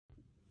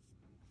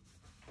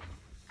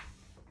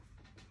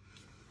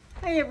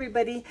Hi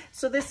everybody,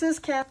 so this is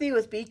Kathy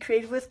with Be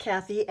Creative with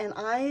Kathy, and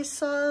I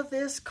saw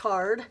this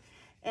card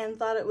and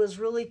thought it was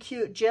really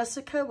cute.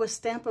 Jessica with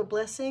Stamp a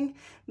Blessing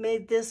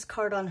made this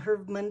card on her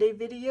Monday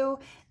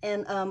video,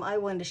 and I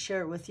wanted to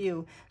share it with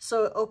you.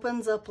 So it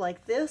opens up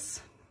like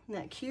this,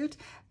 isn't that cute?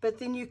 But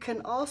then you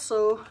can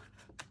also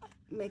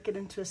make it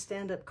into a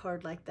stand-up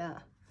card like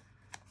that.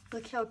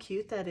 Look how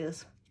cute that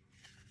is.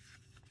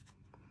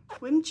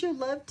 Wouldn't you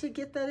love to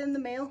get that in the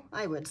mail?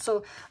 I would.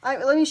 So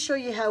let me show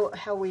you how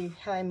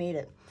I made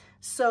it.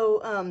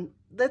 So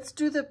let's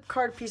do the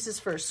card pieces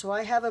first. So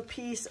I have a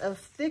piece of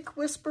thick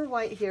Whisper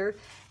White here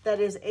that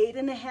is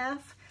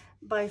 8.5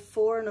 by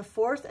 4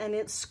 1/4, and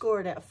it's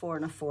scored at 4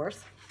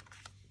 1/4.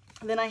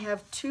 Then I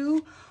have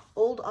 2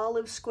 Old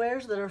Olive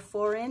squares that are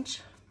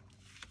 4-inch.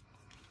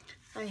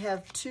 I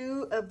have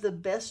 2 of the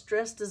Best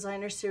Dressed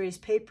Designer Series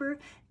paper.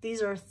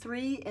 These are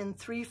 3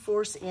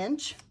 3/4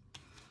 inch.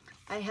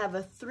 I have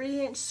a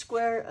 3-inch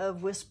square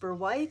of Whisper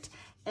White,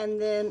 and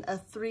then a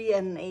 3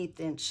 1/8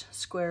 inch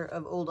square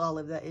of Old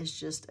Olive that is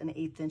just an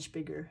 1/8 inch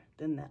bigger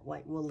than that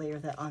white. We'll layer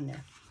that on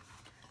there.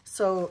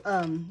 So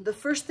the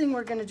first thing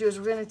we're gonna do is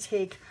we're gonna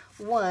take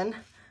one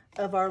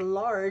of our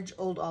large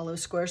Old Olive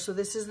squares. So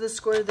this is the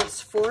square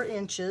that's 4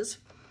 inches,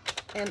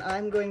 and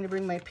I'm going to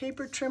bring my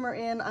paper trimmer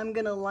in. I'm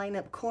gonna line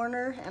up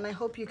corner, and I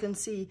hope you can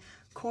see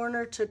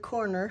corner to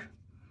corner,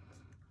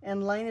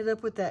 and line it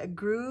up with that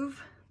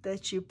groove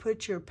that you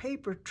put your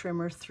paper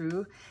trimmer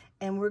through,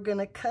 and we're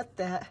gonna cut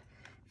that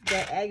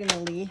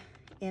diagonally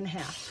in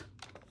half,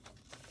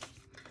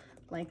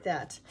 like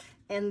that.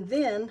 And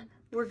then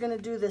we're gonna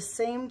do the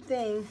same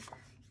thing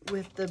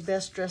with the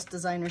Best Dressed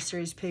Designer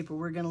Series paper.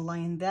 We're gonna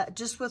line that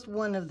just with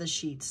one of the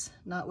sheets,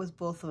 not with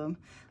both of them.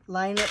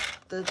 Line up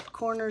the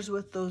corners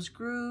with those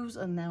grooves,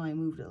 and now I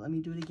moved it. Let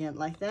me do it again,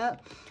 like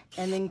that,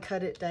 and then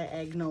cut it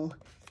diagonal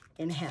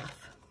in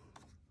half,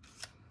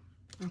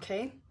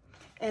 okay?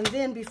 And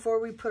then before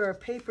we put our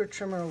paper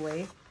trimmer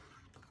away,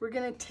 we're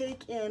gonna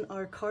take in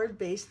our card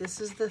base. This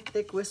is the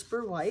thick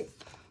Whisper White,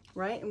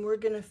 right? And we're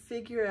gonna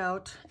figure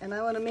out, and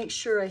I wanna make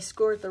sure I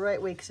score it the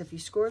right way, because if you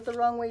score it the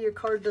wrong way, your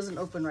card doesn't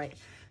open right.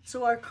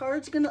 So our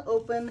card's gonna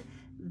open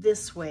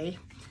this way.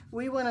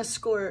 We wanna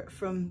score it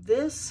from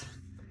this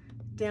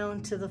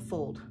down to the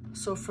fold.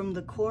 So from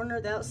the corner,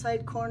 the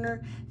outside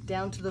corner,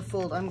 down to the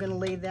fold. I'm gonna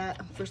lay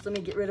that. First, let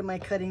me get rid of my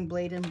cutting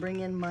blade and bring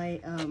in my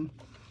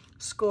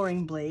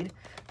scoring blade.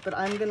 But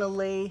I'm gonna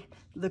lay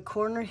the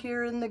corner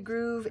here in the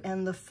groove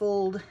and the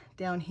fold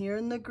down here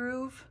in the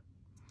groove,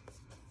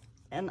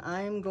 and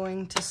I'm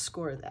going to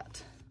score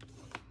that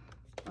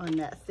on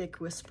that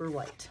thick Whisper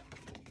White.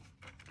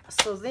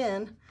 So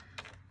then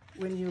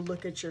when you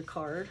look at your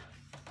card,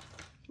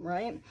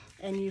 right,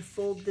 and you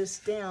fold this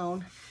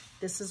down,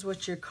 this is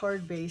what your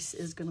card base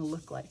is gonna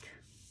look like.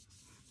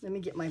 Let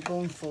me get my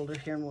bone folder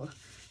here and we'll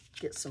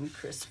get some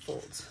crisp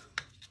folds.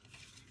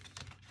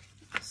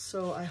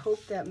 So I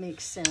hope that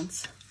makes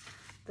sense,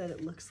 that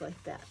it looks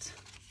like that.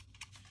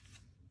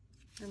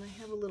 And I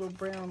have a little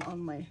brown on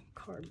my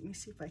card. Let me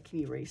see if I can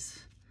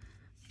erase.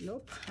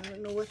 Nope, I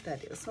don't know what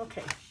that is.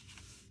 Okay,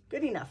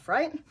 good enough,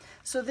 right?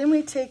 So then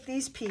we take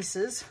these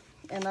pieces,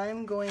 and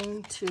I'm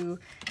going to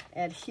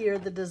adhere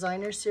the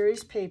Designer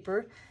Series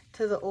paper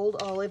to the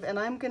Old Olive, and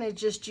I'm gonna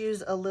just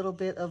use a little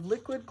bit of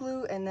liquid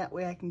glue, and that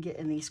way I can get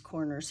in these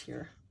corners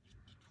here.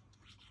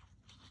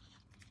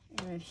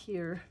 And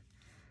adhere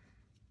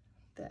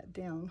that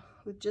down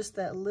with just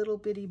that little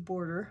bitty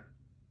border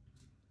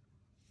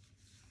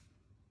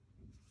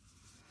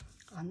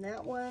on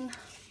that one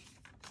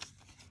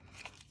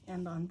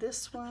and on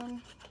this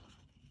one.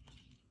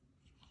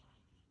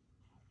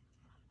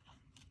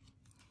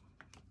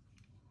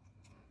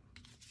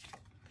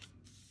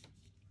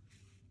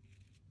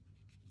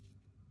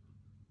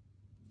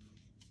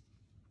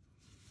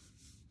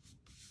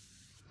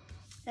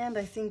 And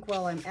I think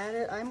while I'm at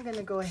it, I'm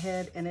gonna go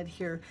ahead and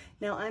adhere.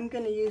 Now I'm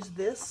gonna use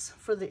this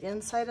for the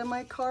inside of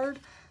my card,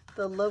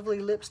 the lovely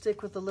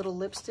lipstick with the little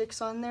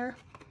lipsticks on there.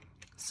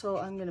 So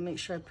I'm gonna make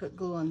sure I put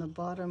glue on the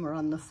bottom or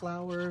on the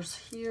flowers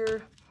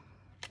here,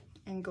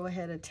 and go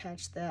ahead and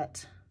attach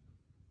that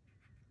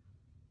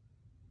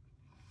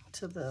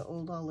to the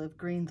Old Olive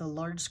Green, the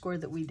large square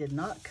that we did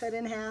not cut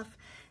in half.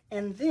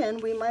 And then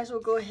we might as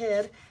well go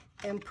ahead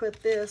and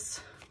put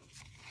this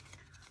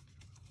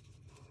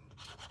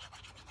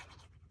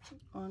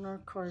on our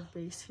card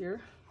base here.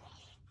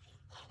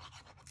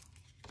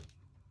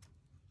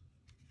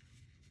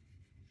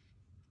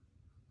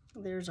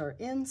 There's our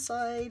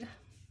inside.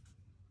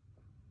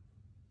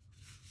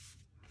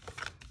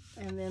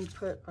 And then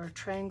put our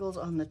triangles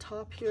on the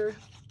top here.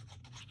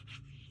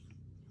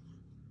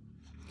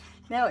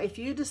 Now, if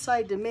you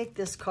decide to make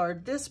this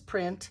card, this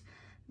print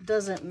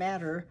doesn't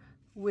matter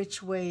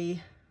which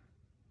way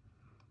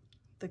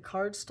the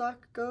cardstock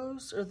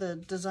goes or the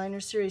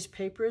Designer Series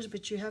papers,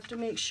 but you have to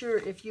make sure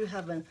if you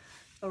have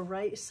a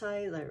right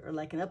side or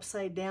like an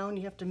upside down,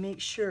 you have to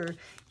make sure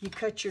you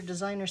cut your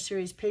Designer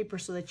Series paper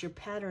so that your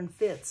pattern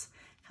fits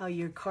how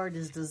your card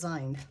is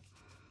designed.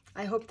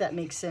 I hope that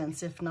makes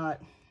sense. If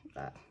not,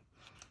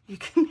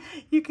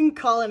 you can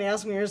call and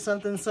ask me or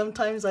something.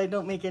 Sometimes I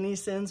don't make any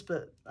sense,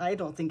 but I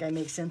don't think I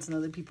make sense, and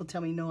other people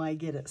tell me, no, I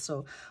get it.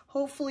 So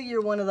hopefully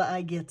you're one of the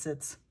I gets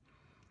it's.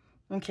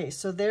 Okay,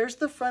 so there's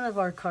the front of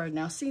our card.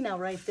 Now see, now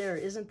right there,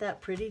 isn't that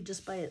pretty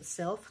just by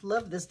itself?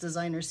 Love this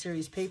designer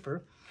series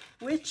paper,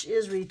 which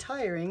is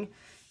retiring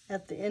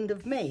at the end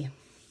of May,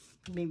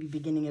 maybe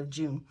beginning of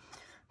June.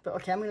 But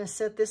okay, I'm going to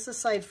set this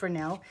aside for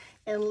now,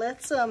 and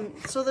let's,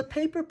 so the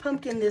paper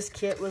pumpkin, this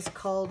kit was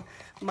called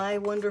My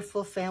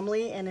Wonderful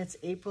Family, and it's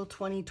April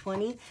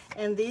 2020,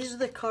 and these are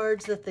the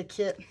cards that the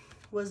kit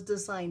was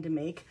designed to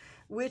make,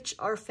 which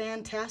are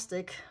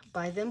fantastic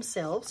by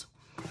themselves.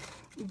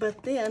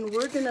 But then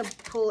we're going to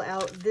pull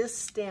out this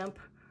stamp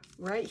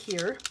right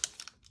here.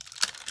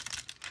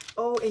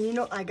 Oh, and you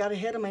know, I got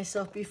ahead of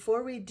myself.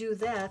 Before we do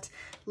that,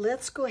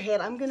 let's go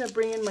ahead. I'm going to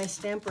bring in my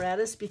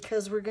Stamparatus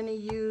because we're going to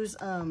use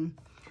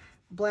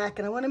black,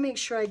 and I want to make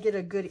sure I get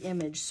a good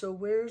image. So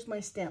where's my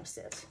stamp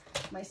set?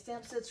 My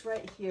stamp set's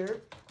right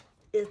here.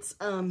 It's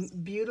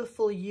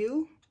Beautiful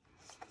You,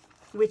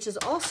 which is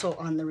also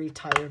on the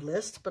retired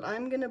list, but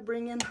I'm going to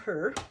bring in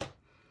her.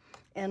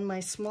 And my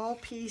small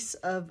piece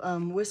of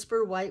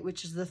Whisper White,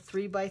 which is the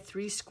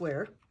 3x3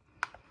 square.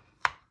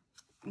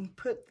 And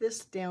put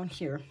this down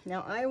here.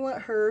 Now I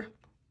want her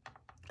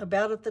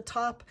about at the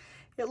top.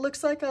 It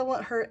looks like I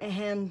want her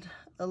hand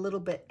a little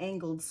bit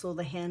angled so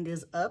the hand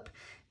is up.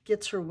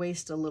 Gets her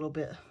waist a little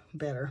bit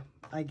better,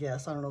 I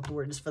guess. I don't know what the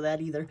word is for that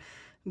either.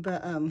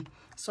 But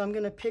so I'm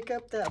gonna pick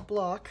up that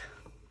block,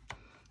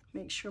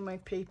 make sure my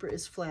paper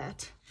is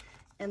flat.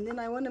 And then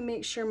I want to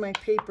make sure my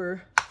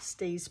paper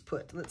stays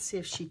put. Let's see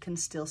if she can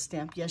still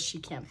stamp. Yes, she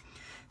can.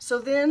 So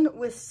then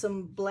with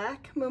some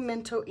black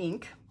Memento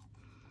ink,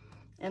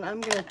 and I'm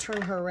going to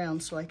turn her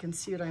around so I can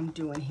see what I'm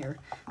doing here.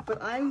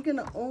 But I'm going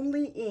to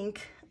only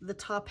ink the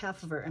top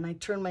half of her, and I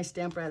turned my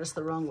Stamparatus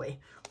the wrong way.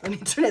 Let me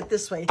turn it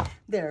this way.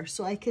 There,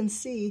 so I can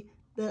see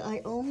that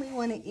I only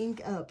want to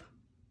ink up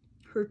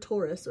her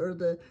Taurus, or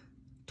the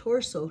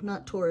torso,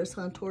 not Taurus,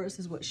 huh? Taurus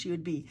is what she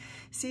would be.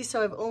 See,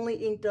 so I've only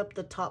inked up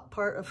the top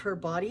part of her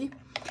body.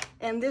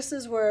 And this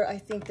is where I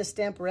think the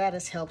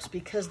Stamparatus helps,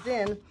 because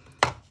then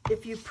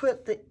if you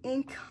put the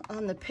ink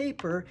on the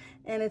paper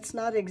and it's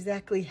not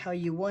exactly how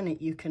you want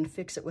it, you can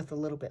fix it with a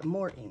little bit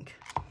more ink.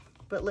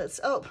 But let's,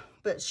 oh,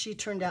 but she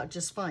turned out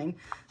just fine.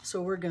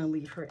 So we're gonna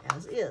leave her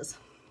as is.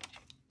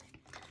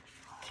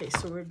 Okay,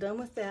 so we're done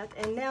with that.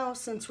 And now,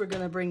 since we're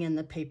gonna bring in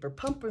the paper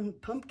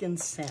pumpkin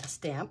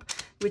stamp,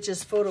 which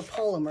is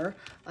photopolymer,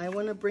 I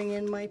wanna bring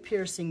in my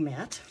piercing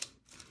mat.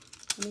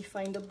 Let me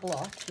find a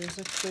block. Here's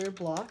a clear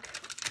block.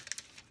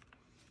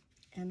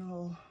 And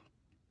I'll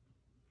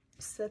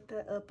set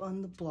that up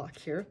on the block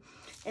here.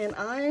 And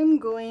I'm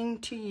going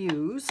to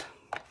use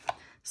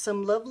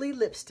some lovely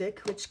lipstick,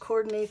 which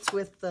coordinates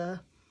with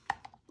the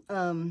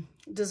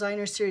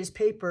designer series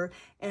paper,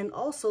 and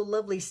also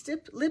lovely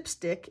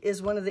lipstick is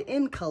one of the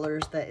end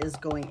colors that is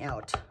going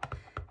out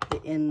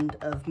the end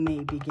of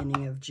May,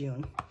 beginning of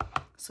June.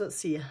 So let's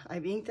see,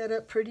 I've inked that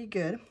up pretty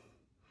good.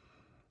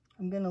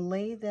 I'm gonna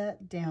lay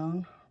that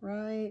down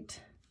right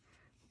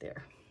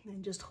there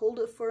and just hold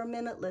it for a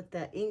minute, let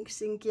that ink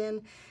sink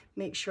in,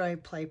 make sure I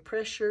apply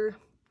pressure,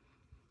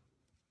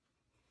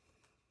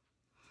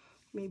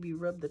 maybe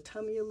rub the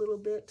tummy a little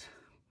bit.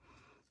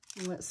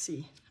 And let's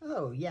see.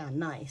 Oh, yeah,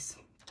 nice.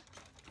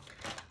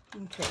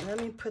 Okay, let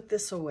me put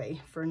this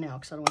away for now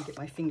because I don't want to get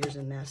my fingers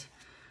in that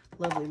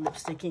lovely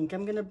lipstick ink.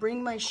 I'm going to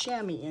bring my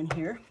chamois in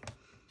here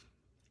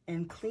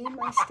and clean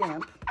my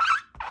stamp.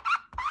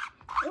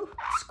 Oh,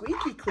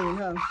 squeaky clean,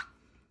 huh?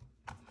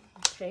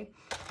 Okay,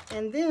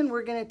 and then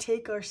we're going to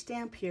take our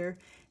stamp here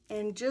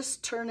and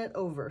just turn it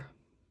over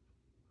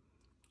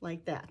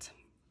like that.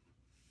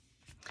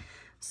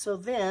 So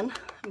then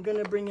I'm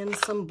going to bring in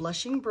some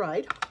Blushing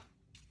Bride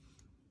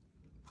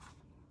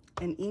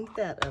and ink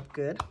that up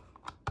good.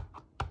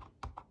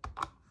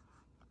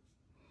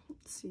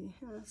 Let's see,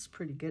 that's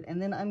pretty good.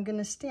 And then I'm going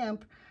to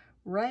stamp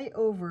right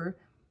over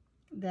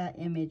that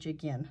image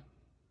again.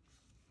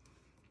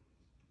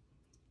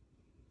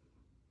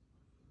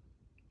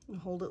 And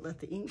hold it, let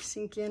the ink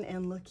sink in,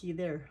 and looky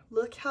there.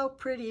 Look how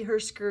pretty her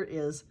skirt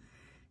is.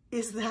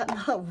 Is that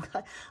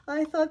not?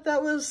 I thought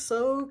that was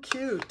so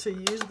cute to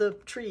use the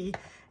tree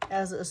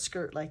as a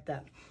skirt like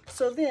that.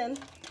 So then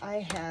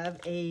I have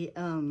a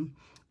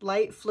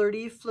light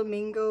flirty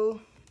flamingo.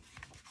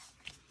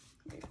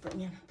 Let me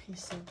bring in a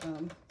piece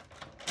of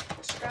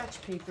scratch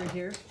paper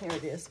here. There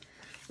it is.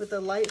 With a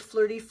light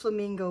flirty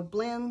flamingo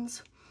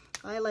blends.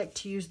 I like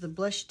to use the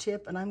blush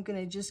tip, and I'm going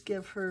to just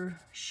give her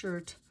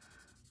shirt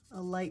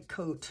a light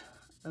coat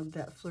of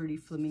that flirty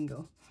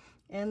flamingo.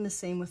 And the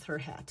same with her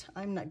hat.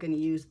 I'm not going to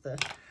use the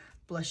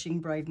Blushing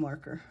Bride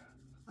marker.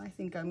 I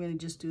think I'm going to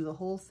just do the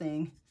whole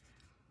thing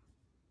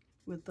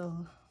with the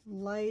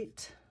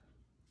light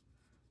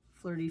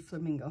flirty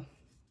flamingo.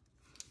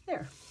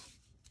 There.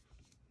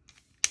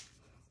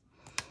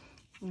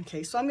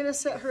 Okay, so I'm going to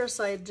set her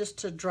aside just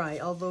to dry,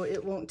 although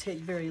it won't take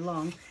very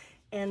long,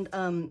 and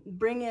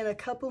bring in a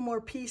couple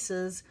more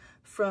pieces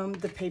from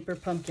the paper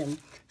pumpkin.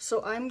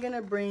 So I'm going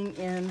to bring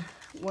in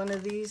one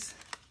of these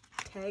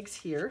tags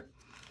here,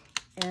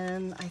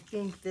 and I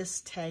think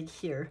this tag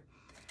here.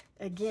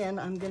 Again,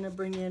 I'm gonna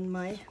bring in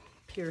my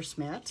Pierce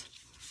mat,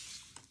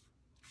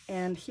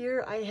 and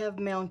here I have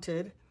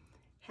mounted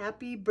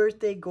Happy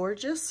Birthday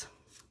Gorgeous.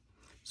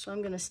 So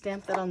I'm gonna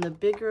stamp that on the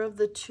bigger of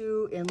the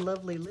two in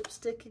Lovely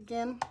Lipstick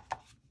again.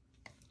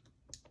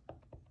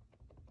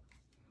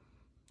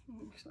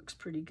 This looks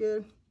pretty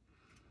good.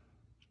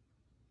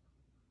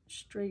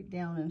 Straight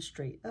down and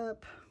straight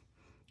up.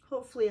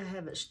 Hopefully I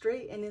have it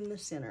straight and in the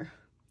center.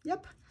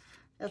 Yep,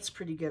 that's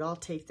pretty good. I'll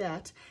take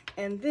that.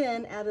 And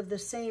then out of the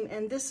same,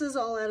 and this is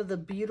all out of the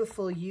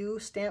Beautiful You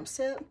stamp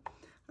set,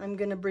 I'm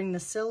gonna bring the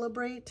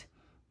Celebrate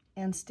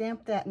and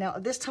stamp that. Now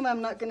this time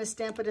I'm not gonna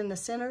stamp it in the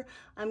center.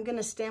 I'm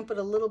gonna stamp it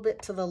a little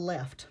bit to the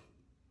left.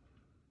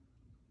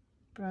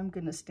 But I'm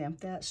gonna stamp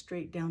that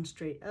straight down,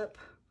 straight up.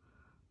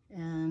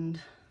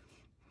 And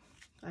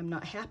I'm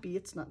not happy,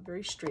 it's not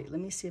very straight. Let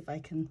me see if I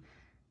can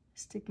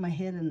stick my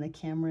head in the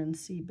camera and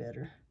see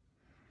better.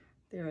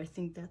 There, I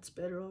think that's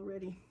better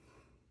already.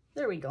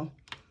 There we go.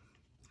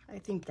 I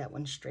think that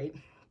one's straight.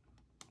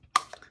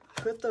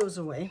 Put those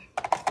away.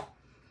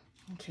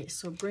 Okay,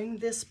 so bring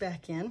this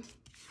back in,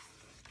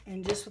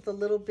 and just with a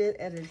little bit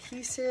of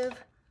adhesive,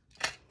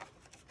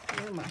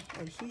 my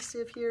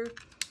adhesive here,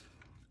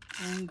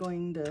 I'm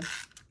going to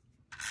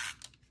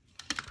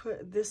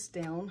put this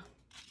down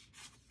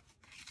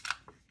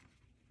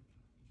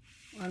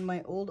on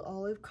my old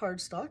olive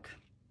cardstock.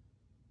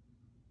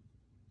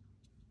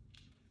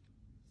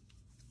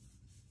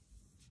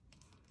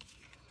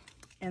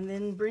 And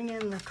then bring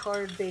in the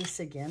card base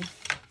again.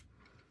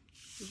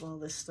 Move all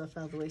this stuff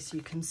out of the way so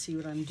you can see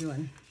what I'm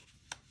doing.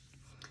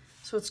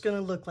 So it's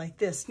gonna look like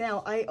this.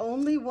 Now, I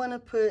only wanna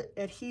put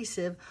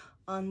adhesive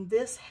on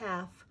this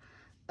half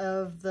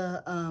of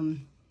the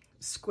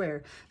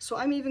square. So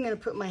I'm even gonna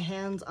put my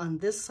hands on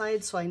this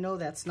side so I know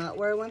that's not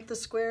where I want the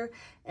square,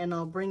 and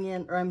I'll bring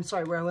in, or I'm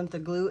sorry, where I want the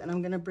glue, and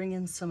I'm gonna bring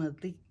in some of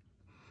the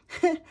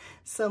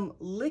some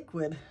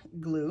liquid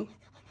glue.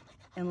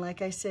 And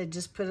like I said,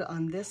 just put it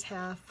on this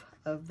half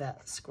of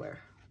that square.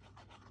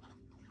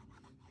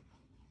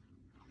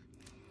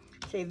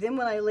 Okay, then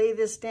when I lay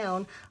this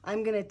down,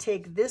 I'm gonna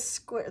take this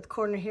square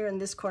corner here and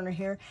this corner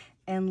here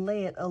and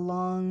lay it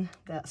along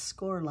that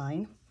score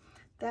line.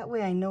 That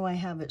way I know I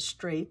have it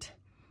straight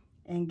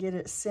and get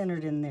it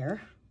centered in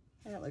there.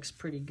 That looks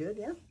pretty good,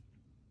 yeah?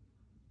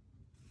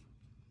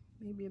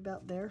 Maybe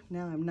about there.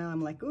 Now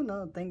I'm like, oh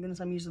no, thank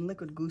goodness I'm using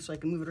liquid glue so I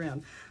can move it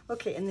around.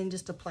 Okay, and then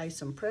just apply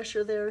some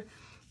pressure there.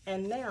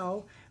 And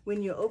now,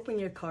 when you open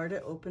your card,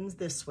 it opens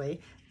this way,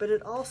 but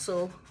it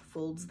also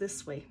folds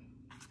this way.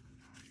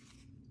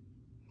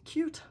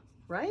 Cute,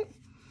 right?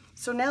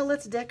 So now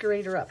let's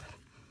decorate her up.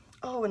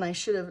 Oh, and I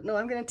should have, no,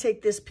 I'm gonna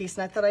take this piece,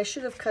 and I thought I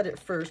should have cut it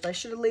first. I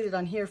should have laid it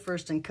on here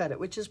first and cut it,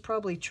 which is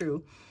probably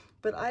true.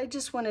 But I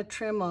just wanna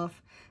trim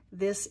off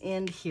this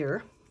end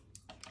here.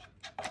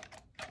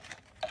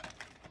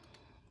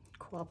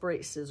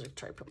 Cooperate scissors,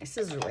 try to put my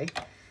scissors away.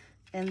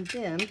 And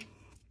then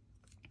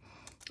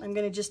I'm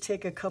gonna just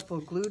take a couple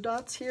glue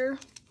dots here,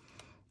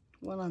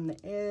 one on the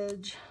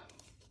edge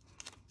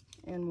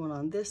and one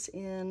on this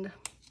end,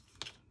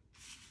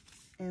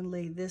 and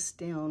lay this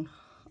down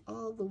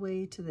all the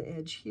way to the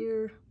edge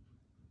here,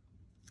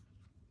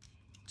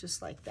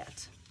 just like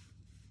that.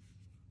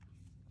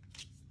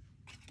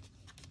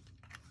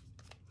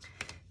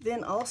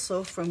 Then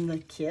also from the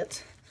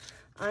kit,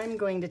 I'm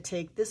going to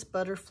take this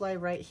butterfly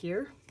right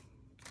here,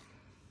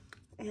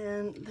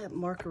 and that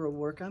marker will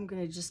work. I'm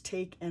gonna just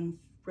take and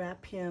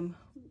wrap him,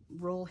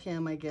 roll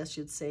him, I guess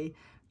you'd say,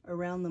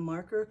 around the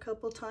marker a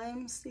couple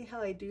times. See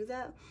how I do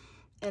that?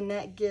 And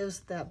that gives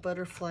that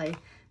butterfly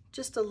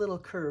just a little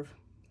curve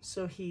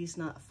so he's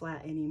not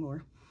flat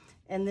anymore.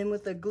 And then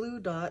with a glue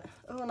dot,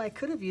 oh, and I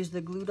could have used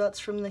the glue dots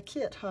from the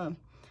kit, huh?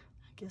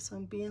 I guess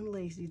I'm being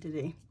lazy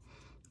today.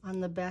 On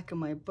the back of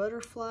my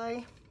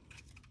butterfly.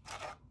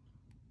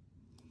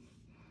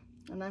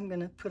 And I'm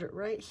gonna put it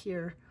right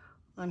here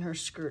on her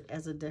skirt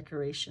as a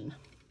decoration.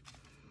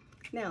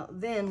 Now,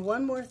 then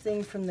one more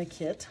thing from the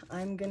kit.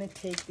 I'm gonna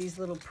take these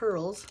little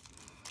pearls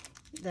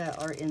that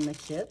are in the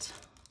kit.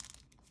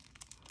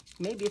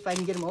 Maybe if I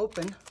can get them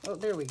open. Oh,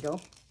 there we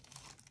go.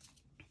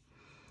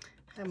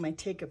 I have my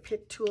take a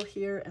pick tool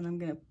here, and I'm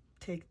gonna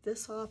take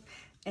this off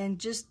and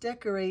just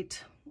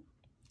decorate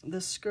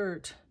the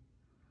skirt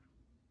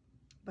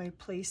by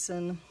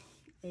placing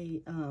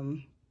a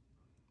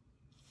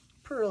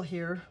pearl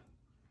here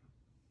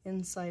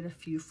inside a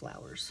few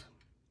flowers.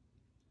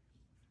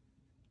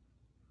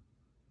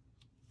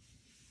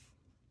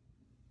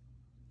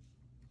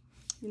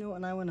 You know,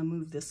 and I want to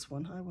move this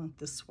one. I want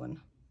this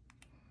one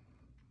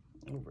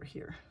over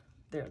here.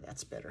 There,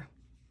 that's better.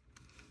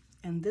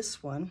 And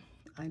this one,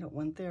 I don't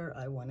want there,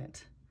 I want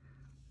it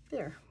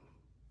there.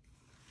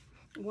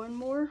 One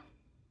more?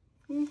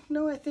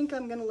 No, I think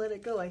I'm gonna let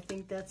it go. I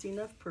think that's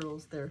enough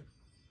pearls there.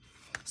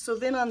 So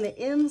then on the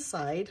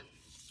inside,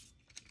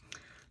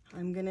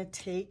 I'm gonna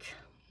take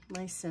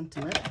my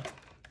sentiment,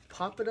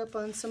 pop it up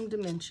on some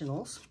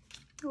dimensionals.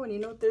 Oh, and you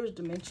know what? There's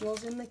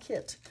dimensionals in the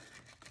kit.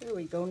 There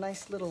we go,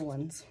 nice little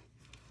ones.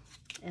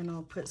 And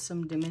I'll put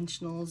some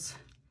dimensionals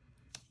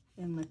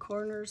in the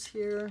corners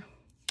here.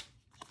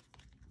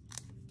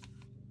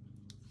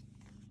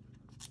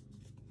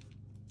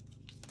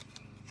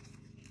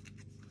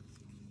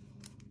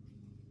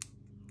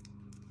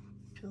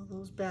 Peel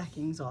those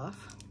backings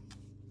off.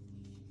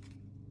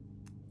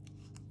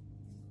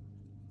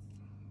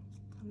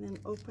 And then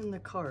open the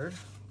card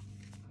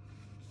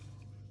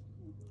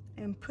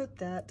and put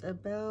that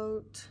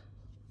about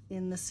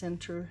in the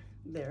center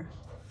there.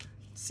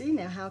 See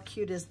now how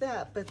cute is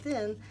that? But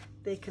then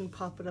they can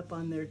pop it up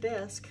on their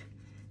desk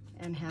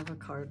and have a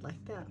card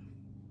like that.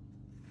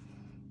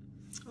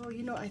 Oh,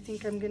 you know, I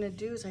think I'm gonna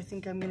do is I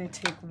think I'm gonna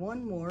take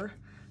one more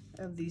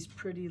of these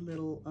pretty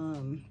little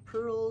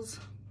pearls.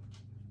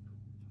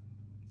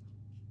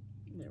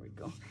 There we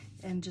go.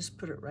 And just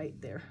put it right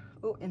there.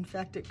 Oh, in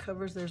fact, it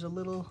covers, there's a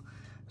little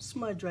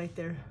smudge right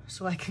there,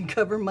 so I can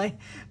cover my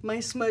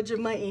smudge of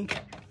my ink.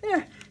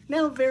 There,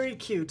 now very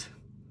cute.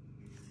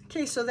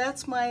 Okay, so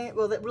that's my,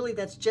 well,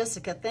 that's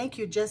Jessica. Thank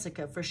you,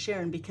 Jessica, for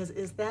sharing, because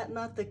is that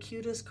not the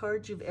cutest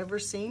card you've ever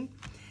seen?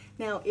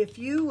 Now, if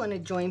you want to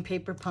join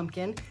Paper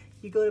Pumpkin,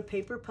 you go to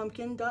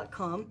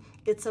paperpumpkin.com.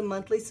 It's a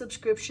monthly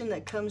subscription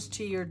that comes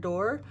to your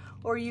door,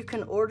 or you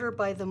can order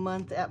by the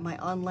month at my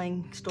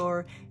online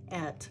store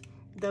at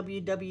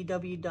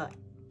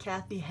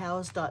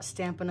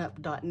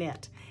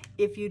www.kathyhouse.stampinup.net.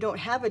 If you don't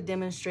have a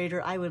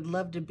demonstrator, I would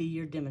love to be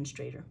your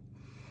demonstrator.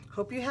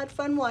 Hope you had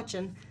fun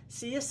watching.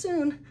 See you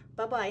soon.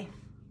 Bye-bye.